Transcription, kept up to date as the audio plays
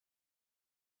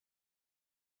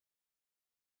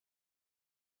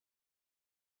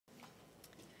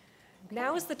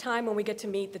Now is the time when we get to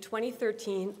meet the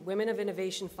 2013 Women of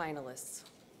Innovation Finalists.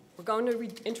 We're going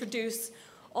to introduce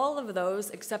all of those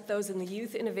except those in the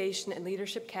Youth Innovation and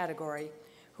Leadership category,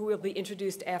 who will be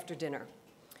introduced after dinner.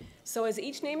 So as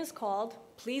each name is called,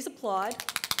 please applaud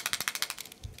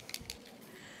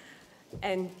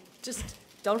and just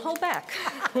don't hold back.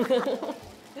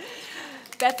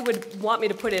 Beth would want me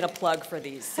to put in a plug for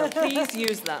these, so please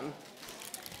use them.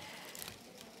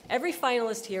 Every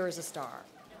finalist here is a star.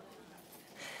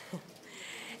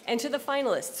 And to the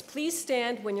finalists, please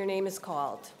stand when your name is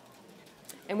called.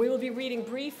 And we will be reading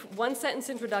brief one-sentence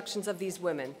introductions of these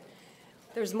women.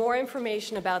 There's more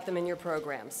information about them in your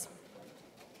programs.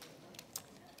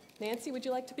 Nancy, would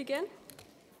you like to begin?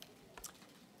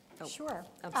 Oh, sure.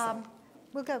 I'm sorry.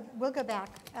 We'll go back.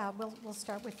 We'll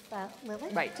start with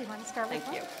Lily. Right. Do you want to start with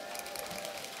her?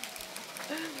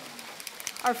 Thank you.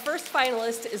 Our first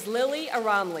finalist is Lily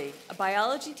Aramli, a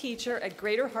biology teacher at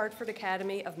Greater Hartford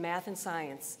Academy of Math and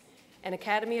Science and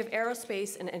Academy of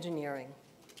Aerospace and Engineering.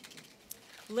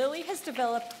 Lily has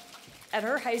developed at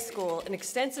her high school an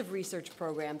extensive research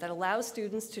program that allows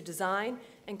students to design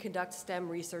and conduct STEM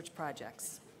research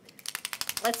projects.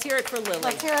 Let's hear it for Lily.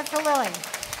 Let's hear it for Lily.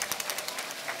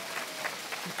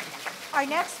 Our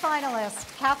next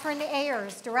finalist, Catherine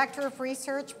Ayers, Director of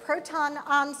Research, Proton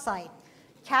Onsite.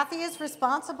 Kathy is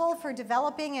responsible for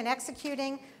developing and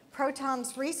executing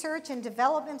Proton's research and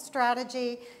development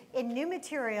strategy in new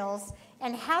materials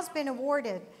and has been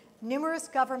awarded numerous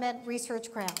government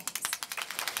research grants.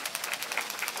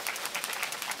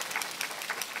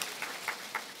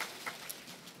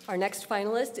 Our next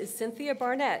finalist is Cynthia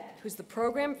Barnett, who's the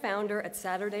program founder at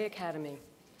Saturday Academy.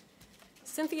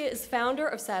 Cynthia is founder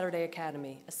of Saturday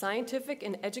Academy, a scientific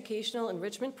and educational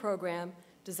enrichment program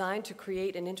designed to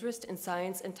create an interest in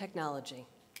science and technology.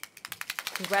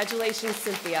 Congratulations,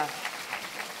 Cynthia.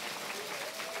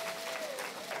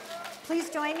 Please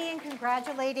join me in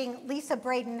congratulating Lisa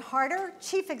Braden Harder,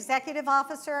 Chief Executive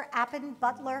Officer, Appin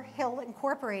Butler Hill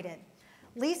Incorporated.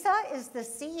 Lisa is the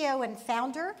CEO and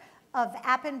founder of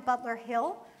Appin Butler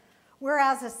Hill, where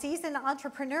as a seasoned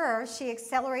entrepreneur, she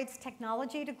accelerates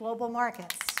technology to global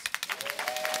markets.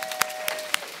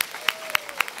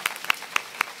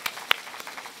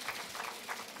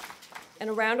 And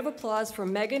a round of applause for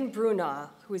Megan Brunau,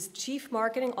 who is Chief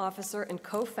Marketing Officer and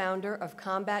co-founder of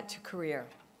Combat to Career.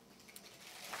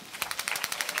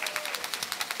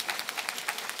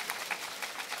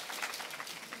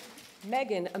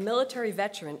 Megan, a military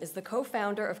veteran, is the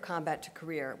co-founder of Combat to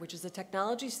Career, which is a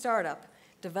technology startup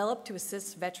developed to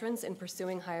assist veterans in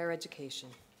pursuing higher education.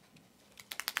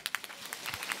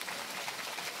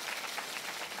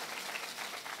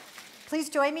 Please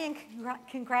join me in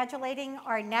congratulating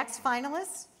our next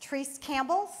finalist, Therese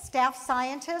Campbell, Staff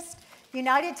Scientist,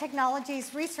 United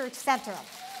Technologies Research Center.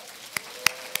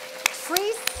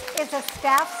 Therese is a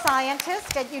staff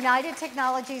scientist at United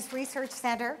Technologies Research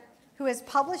Center who has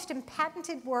published and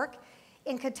patented work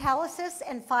in catalysis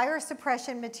and fire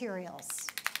suppression materials.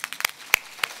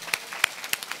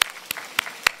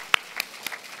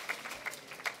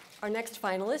 Our next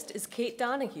finalist is Kate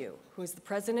Donahue, who is the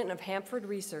president of Hanford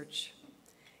Research.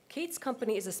 Kate's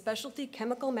company is a specialty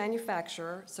chemical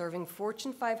manufacturer serving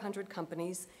Fortune 500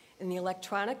 companies in the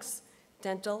electronics,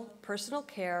 dental, personal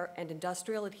care, and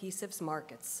industrial adhesives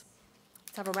markets.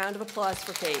 Let's have a round of applause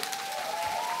for Kate.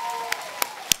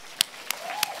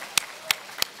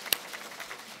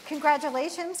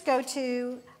 Congratulations go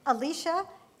to Alicia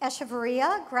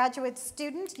Echevarria, graduate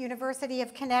student, University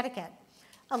of Connecticut.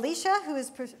 Alicia, who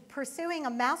is pursuing a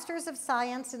Master's of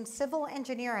Science in Civil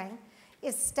Engineering,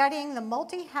 is studying the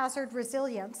multi-hazard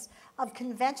resilience of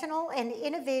conventional and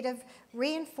innovative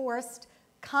reinforced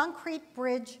concrete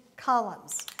bridge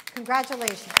columns.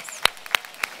 Congratulations.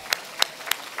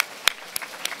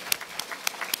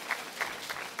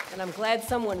 And I'm glad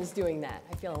someone is doing that.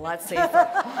 I feel a lot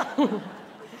safer.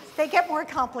 They get more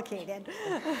complicated.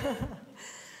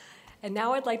 And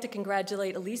now I'd like to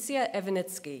congratulate Alicia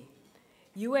Evanitsky,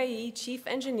 UAE Chief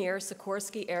Engineer,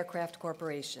 Sikorsky Aircraft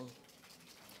Corporation.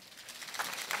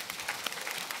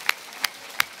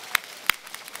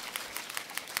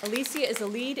 Alicia is a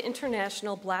lead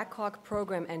international Black Hawk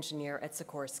program engineer at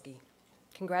Sikorsky.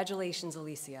 Congratulations,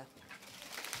 Alicia.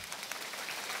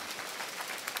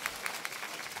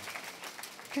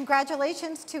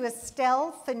 Congratulations to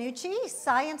Estelle Fanucci,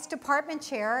 Science Department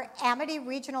Chair, Amity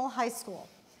Regional High School.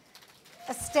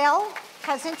 Estelle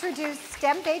has introduced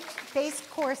STEM-based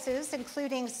courses,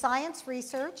 including science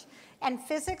research and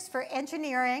physics for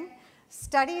engineering,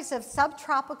 studies of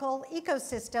subtropical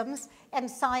ecosystems, and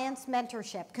science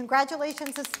mentorship.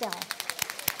 Congratulations, Estelle.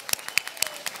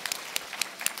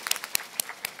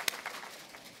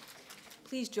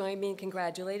 Please join me in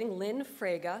congratulating Lynn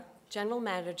Fraga, General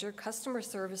Manager, Customer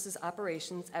Services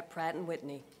Operations at Pratt &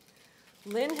 Whitney.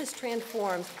 Lynn has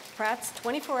transformed Pratt's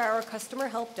 24-hour customer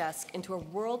help desk into a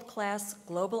world-class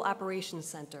global operations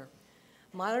center,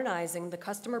 modernizing the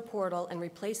customer portal and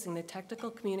replacing the technical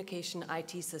communication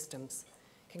IT systems.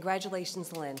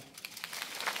 Congratulations, Lynn.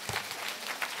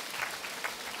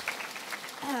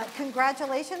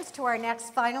 Congratulations to our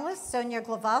next finalist, Sonia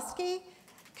Glavoski,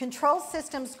 Control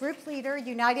Systems Group Leader,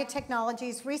 United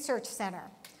Technologies Research Center.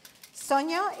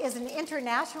 Sonia is an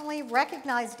internationally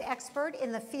recognized expert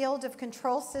in the field of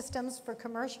control systems for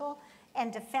commercial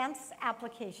and defense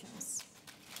applications.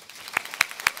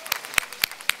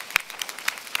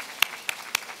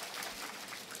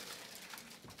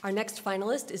 Our next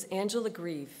finalist is Angela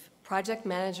Grieve, Project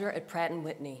Manager at Pratt &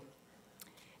 Whitney.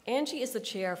 Angie is the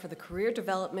chair for the Career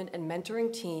Development and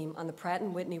Mentoring Team on the Pratt &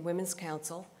 Whitney Women's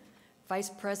Council, vice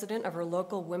president of her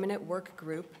local Women at Work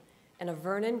group, and a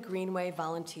Vernon Greenway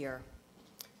volunteer.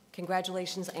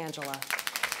 Congratulations, Angela.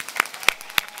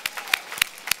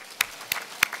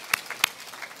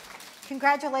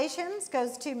 Congratulations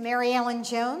goes to Mary Ellen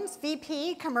Jones,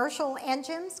 VP, Commercial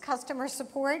Engines, Customer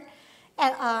Support,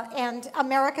 and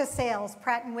America Sales,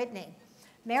 Pratt & Whitney.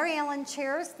 Mary Ellen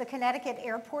chairs the Connecticut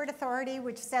Airport Authority,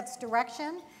 which sets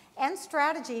direction and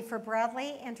strategy for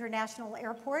Bradley International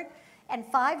Airport and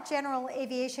 5 general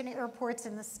aviation airports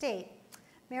in the state.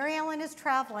 Mary Ellen is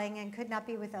traveling and could not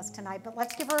be with us tonight, but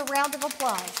let's give her a round of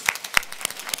applause.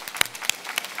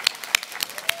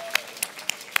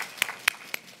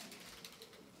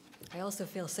 I also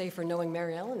feel safer knowing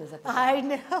Mary Ellen is at the I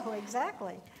know,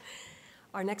 exactly.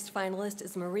 Our next finalist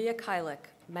is Maria Kylik,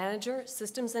 Manager,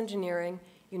 Systems Engineering,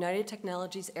 United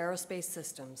Technologies Aerospace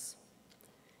Systems.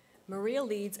 Maria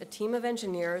leads a team of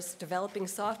engineers developing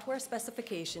software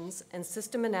specifications and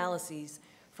system analyses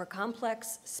for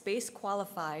complex,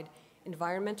 space-qualified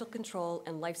environmental control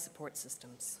and life support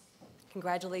systems.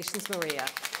 Congratulations, Maria.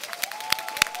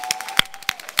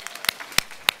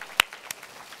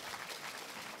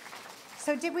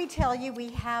 So did we tell you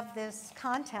we have this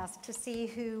contest to see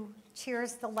who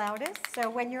cheers the loudest? So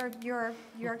when your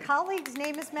colleague's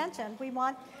name is mentioned, we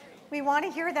want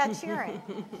to hear that cheering.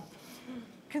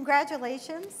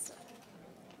 Congratulations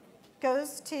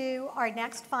goes to our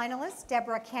next finalist,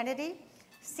 Deborah Kennedy,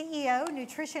 CEO,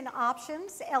 Nutrition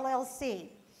Options, LLC.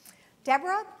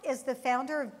 Deborah is the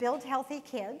founder of Build Healthy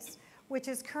Kids, which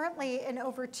is currently in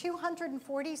over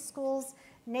 240 schools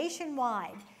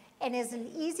nationwide and is an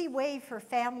easy way for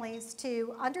families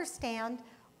to understand,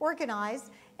 organize,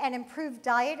 and improve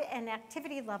diet and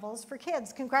activity levels for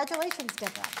kids. Congratulations,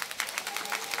 Deborah.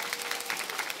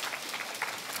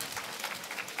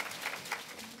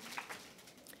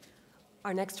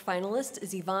 Our next finalist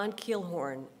is Yvonne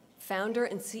Keelhorn, founder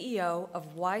and CEO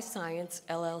of Y Science,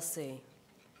 LLC.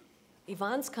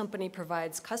 Yvonne's company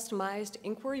provides customized,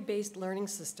 inquiry-based learning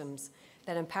systems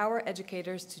that empower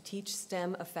educators to teach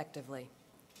STEM effectively.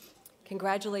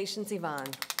 Congratulations, Yvonne.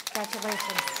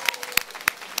 Congratulations.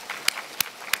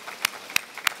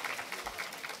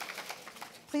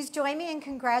 Please join me in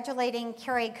congratulating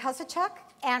Carrie Kozachuk,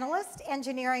 Analyst,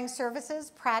 Engineering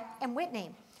Services, Pratt & Whitney.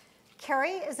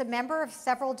 Carrie is a member of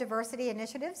several diversity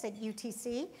initiatives at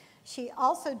UTC. She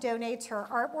also donates her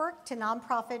artwork to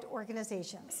nonprofit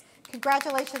organizations.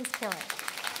 Congratulations, Carrie.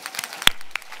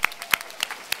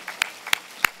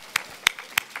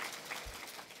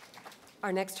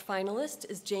 Our next finalist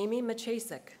is Jamie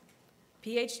Machasik,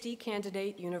 PhD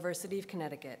candidate, University of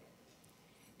Connecticut.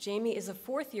 Jamie is a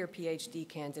 4th-year PhD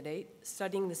candidate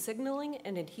studying the signaling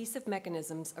and adhesive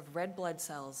mechanisms of red blood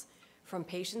cells from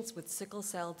patients with sickle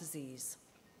cell disease.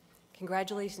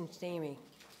 Congratulations, Jamie.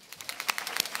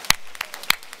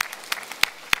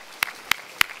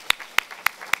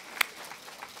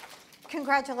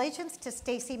 Congratulations to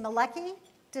Stacy Malecki,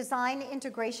 Design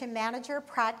Integration Manager,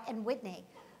 Pratt & Whitney.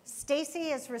 Stacy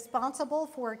is responsible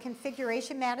for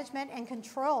configuration management and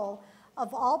control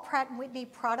of all Pratt & Whitney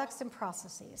products and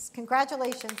processes.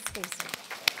 Congratulations, Stacy.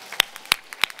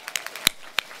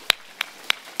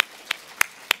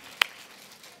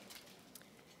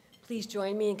 Please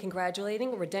join me in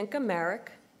congratulating Radenka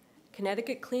Merrick,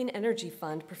 Connecticut Clean Energy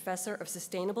Fund Professor of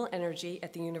Sustainable Energy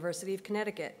at the University of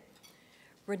Connecticut.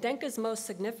 Radenka's most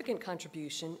significant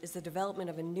contribution is the development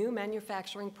of a new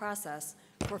manufacturing process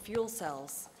for fuel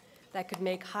cells that could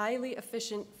make highly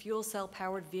efficient fuel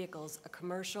cell-powered vehicles a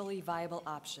commercially viable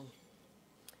option.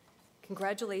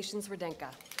 Congratulations, Radenka.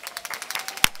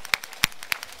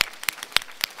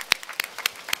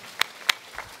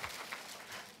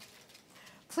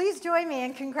 Please join me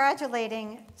in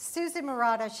congratulating Susan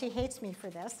Murata, she hates me for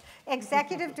this,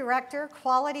 Executive Director,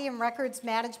 Quality and Records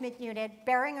Management Unit,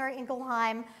 Boehringer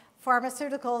Ingelheim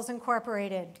Pharmaceuticals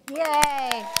Incorporated.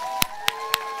 Yay!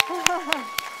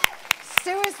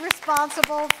 Sue is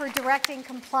responsible for directing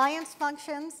compliance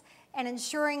functions and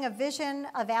ensuring a vision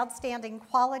of outstanding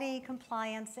quality,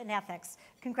 compliance, and ethics.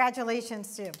 Congratulations,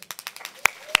 Sue.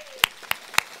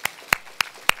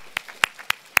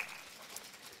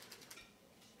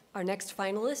 Our next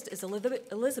finalist is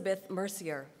Elizabeth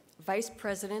Mercier, Vice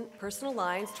President, Personal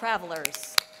Lines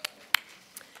Travelers.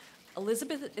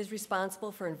 Elizabeth is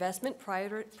responsible for investment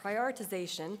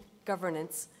prioritization,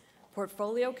 governance,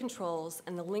 portfolio controls,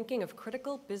 and the linking of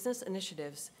critical business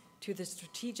initiatives to the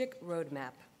strategic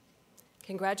roadmap.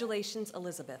 Congratulations,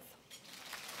 Elizabeth.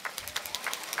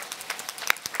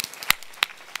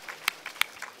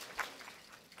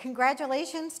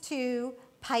 Congratulations to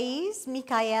Pais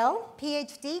Mikael,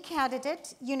 PhD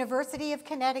candidate, University of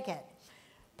Connecticut.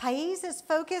 Pais is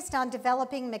focused on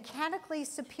developing mechanically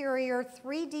superior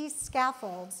 3D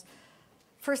scaffolds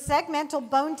for segmental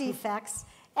bone defects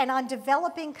and on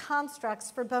developing constructs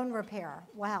for bone repair.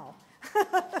 Wow.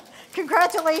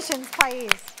 Congratulations, Pais.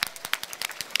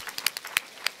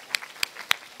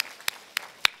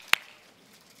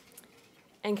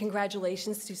 And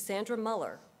congratulations to Sandra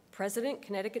Muller, President,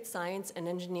 Connecticut Science and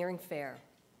Engineering Fair.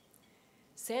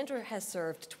 Sandra has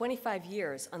served 25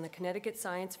 years on the Connecticut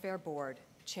Science Fair Board,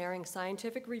 chairing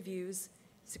scientific reviews,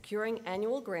 securing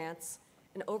annual grants,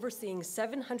 and overseeing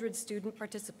 700 student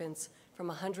participants from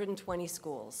 120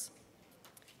 schools.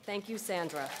 Thank you,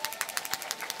 Sandra.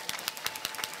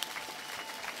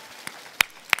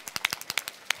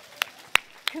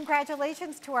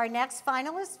 Congratulations to our next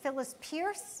finalist, Phyllis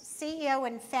Pierce, CEO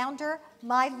and founder,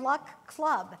 My Luck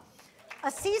Club. A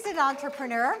seasoned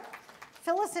entrepreneur,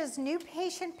 Phyllis's new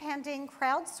patient-pending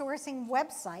crowdsourcing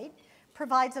website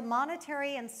provides a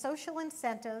monetary and social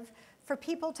incentive for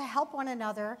people to help one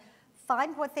another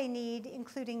find what they need,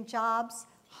 including jobs,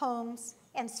 homes,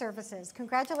 and services.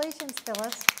 Congratulations,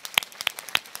 Phyllis.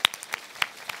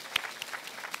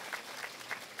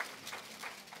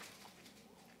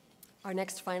 Our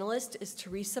next finalist is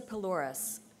Teresa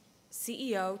Pelores,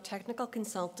 CEO, Technical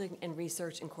Consulting and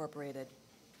Research Incorporated.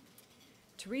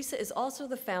 Teresa is also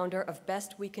the founder of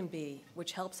Best We Can Be,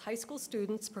 which helps high school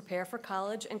students prepare for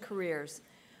college and careers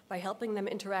by helping them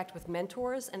interact with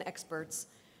mentors and experts,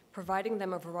 providing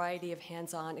them a variety of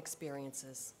hands-on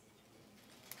experiences.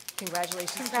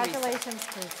 Congratulations, Congratulations,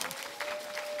 Teresa.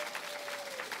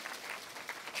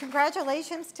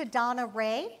 Congratulations to Donna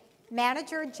Ray,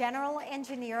 Manager, General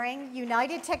Engineering,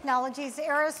 United Technologies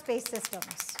Aerospace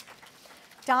Systems.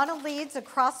 Donna leads a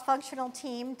cross-functional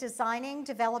team designing,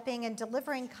 developing, and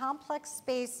delivering complex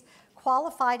space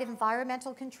qualified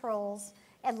environmental controls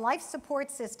and life support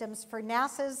systems for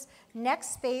NASA's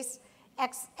next space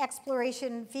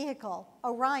exploration vehicle,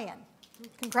 Orion.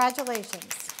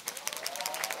 Congratulations.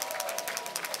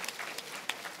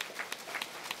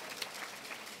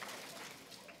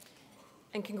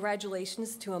 And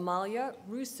congratulations to Amalia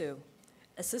Rusu,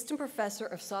 Assistant Professor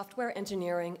of Software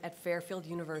Engineering at Fairfield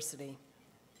University.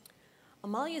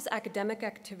 Amalia's academic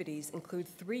activities include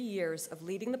 3 years of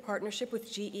leading the partnership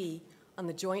with GE on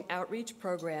the Joint Outreach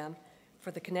Program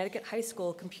for the Connecticut High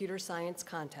School Computer Science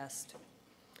Contest.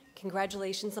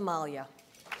 Congratulations, Amalia.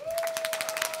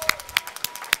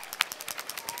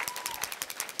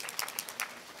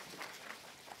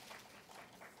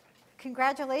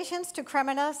 Congratulations to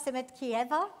Kremena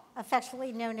Simitkieva,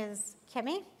 affectionately known as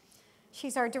Kemi.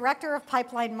 She's our Director of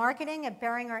Pipeline Marketing at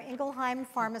Boehringer Ingelheim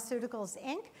Pharmaceuticals,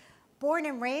 Inc. Born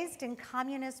and raised in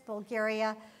communist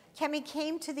Bulgaria, Kemi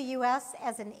came to the US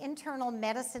as an internal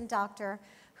medicine doctor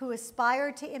who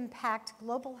aspired to impact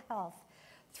global health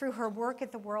through her work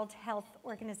at the World Health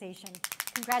Organization.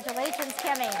 Congratulations,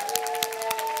 Kemi.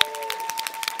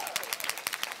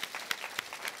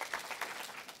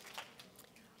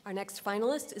 Our next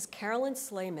finalist is Carolyn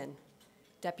Slayman,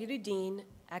 Deputy Dean,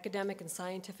 Academic and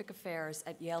Scientific Affairs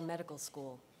at Yale Medical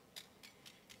School.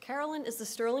 Carolyn is the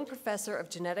Sterling Professor of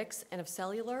Genetics and of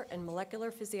Cellular and Molecular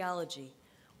Physiology,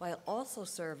 while also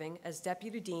serving as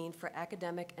Deputy Dean for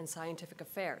Academic and Scientific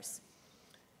Affairs.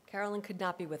 Carolyn could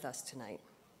not be with us tonight,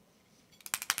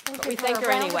 but we thank her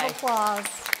anyway. Applause.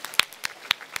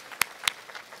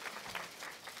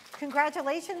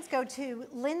 Congratulations go to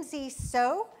Lindsay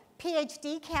So,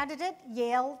 PhD candidate,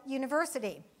 Yale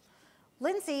University.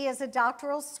 Lindsay is a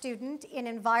doctoral student in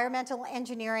environmental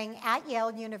engineering at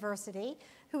Yale University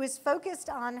who is focused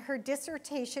on her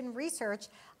dissertation research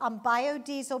on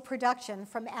biodiesel production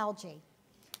from algae.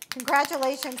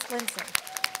 Congratulations, Lindsay.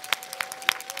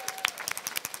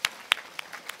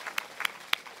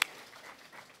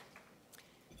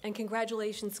 And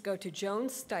congratulations go to Joan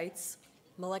Stites,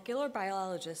 molecular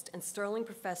biologist and Sterling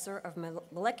Professor of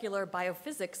Molecular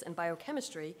Biophysics and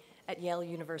Biochemistry at Yale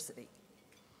University.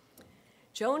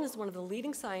 Joan is one of the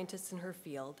leading scientists in her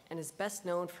field and is best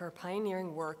known for her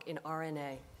pioneering work in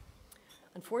RNA.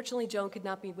 Unfortunately, Joan could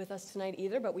not be with us tonight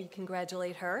either, but we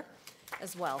congratulate her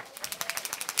as well.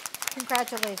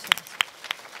 Congratulations.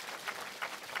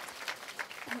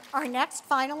 Our next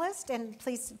finalist, and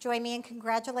please join me in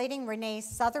congratulating Renee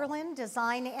Sutherland,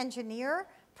 design engineer,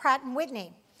 Pratt &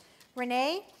 Whitney.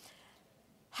 Renee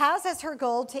has as her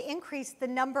goal to increase the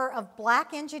number of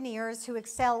Black engineers who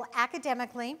excel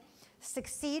academically,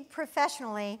 succeed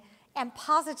professionally, and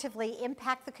positively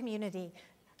impact the community.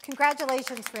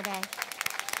 Congratulations, Renee.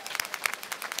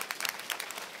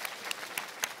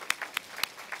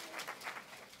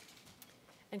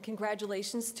 And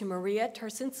congratulations to Maria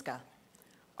Tarsinska,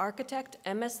 architect,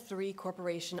 MS3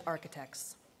 Corporation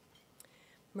Architects.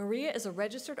 Maria is a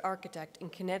registered architect in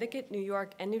Connecticut, New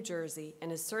York, and New Jersey,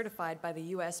 and is certified by the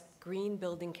U.S. Green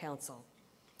Building Council.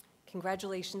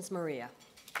 Congratulations, Maria.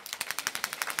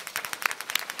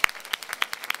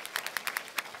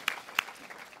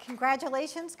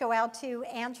 Congratulations go out to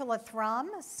Angela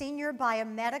Thrum, Senior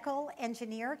Biomedical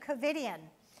Engineer, Covidian.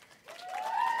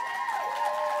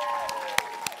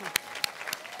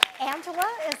 Angela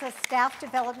is a staff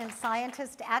development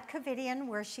scientist at Covidian,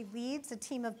 where she leads a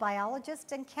team of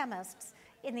biologists and chemists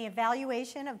in the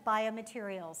evaluation of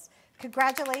biomaterials.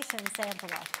 Congratulations,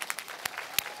 Angela.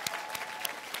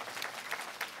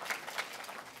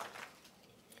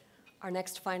 Our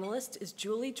next finalist is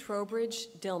Julie Trowbridge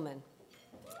Dillman.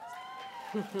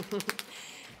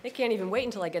 They can't even wait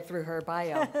until I get through her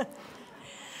bio.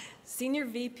 Senior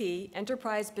VP,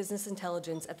 Enterprise Business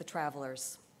Intelligence at the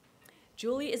Travelers.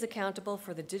 Julie is accountable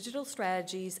for the digital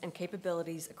strategies and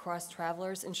capabilities across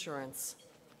Travelers Insurance.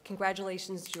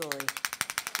 Congratulations, Julie.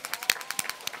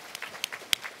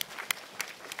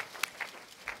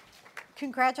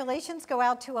 Congratulations go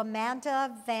out to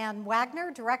Amanda Van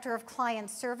Wagner, Director of Client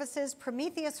Services,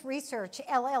 Prometheus Research,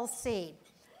 LLC.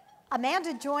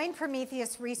 Amanda joined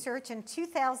Prometheus Research in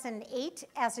 2008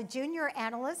 as a junior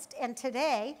analyst and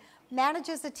today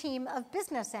manages a team of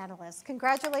business analysts.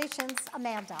 Congratulations,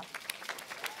 Amanda.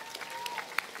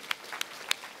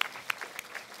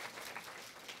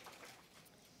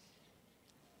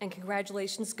 And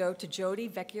congratulations go to Jody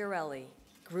Vecchiarelli,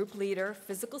 Group Leader,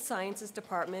 Physical Sciences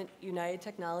Department, United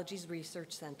Technologies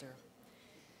Research Center.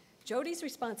 Jody's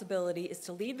responsibility is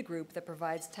to lead the group that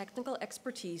provides technical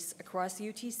expertise across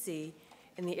UTC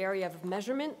in the area of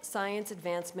measurement, science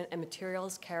advancement, and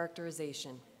materials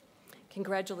characterization.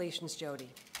 Congratulations, Jody.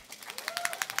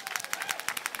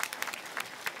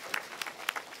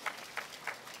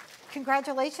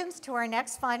 Congratulations to our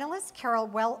next finalist, Carol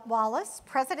Wallace,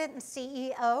 President and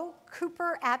CEO,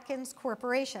 Cooper Atkins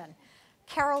Corporation.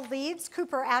 Carol leads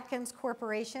Cooper Atkins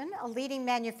Corporation, a leading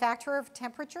manufacturer of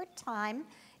temperature, time,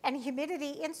 and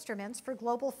humidity instruments for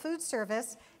global food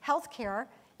service, healthcare,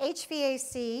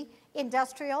 HVAC,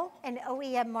 industrial, and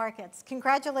OEM markets.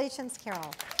 Congratulations,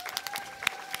 Carol.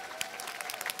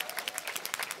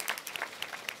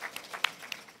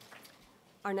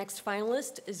 Our next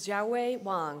finalist is Xiaowei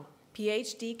Wang,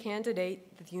 PhD candidate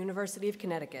at the University of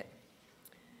Connecticut.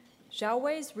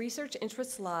 Xiaowei's research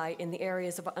interests lie in the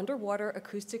areas of underwater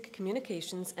acoustic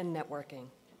communications and networking.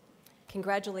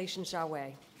 Congratulations,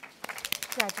 Xiaowei.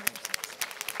 Congratulations.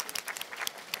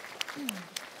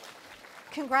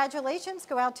 Congratulations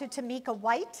go out to Tamika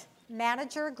White,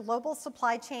 Manager, Global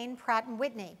Supply Chain, Pratt &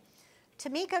 Whitney.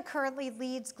 Tamika currently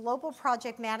leads global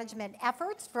project management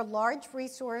efforts for large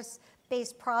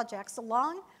resource-based projects,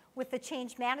 along with the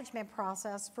change management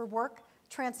process for work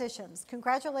transitions.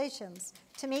 Congratulations,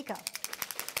 Tamika.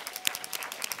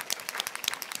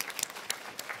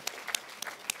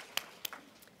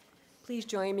 Please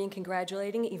join me in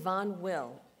congratulating Yvonne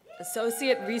Will,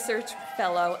 Associate Research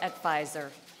Fellow at Pfizer.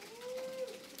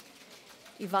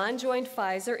 Yvonne joined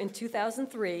Pfizer in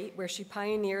 2003, where she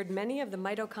pioneered many of the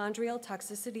mitochondrial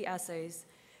toxicity assays,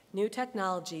 new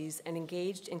technologies, and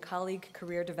engaged in colleague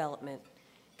career development.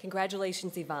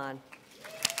 Congratulations, Yvonne.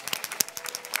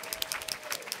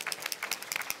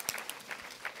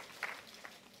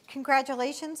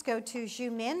 Congratulations go to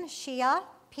Zhumin Xia,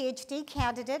 PhD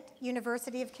candidate,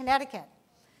 University of Connecticut.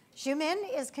 Zhumin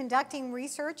is conducting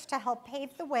research to help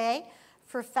pave the way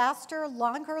for faster,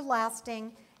 longer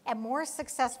lasting, and more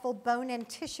successful bone and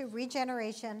tissue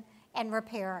regeneration and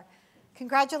repair.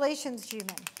 Congratulations,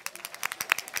 Zhumin.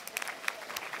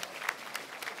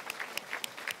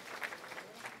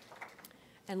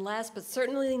 And last but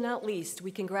certainly not least, we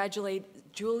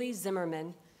congratulate Julie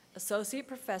Zimmerman, Associate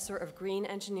Professor of Green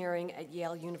Engineering at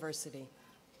Yale University.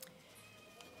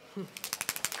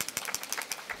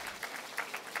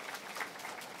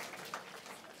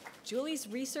 Julie's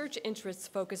research interests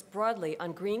focus broadly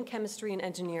on green chemistry and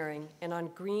engineering and on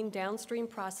green downstream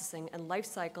processing and life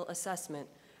cycle assessment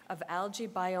of algae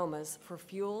biomas for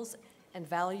fuels and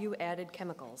value-added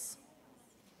chemicals.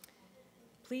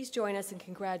 Please join us in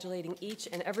congratulating each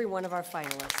and every one of our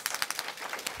finalists.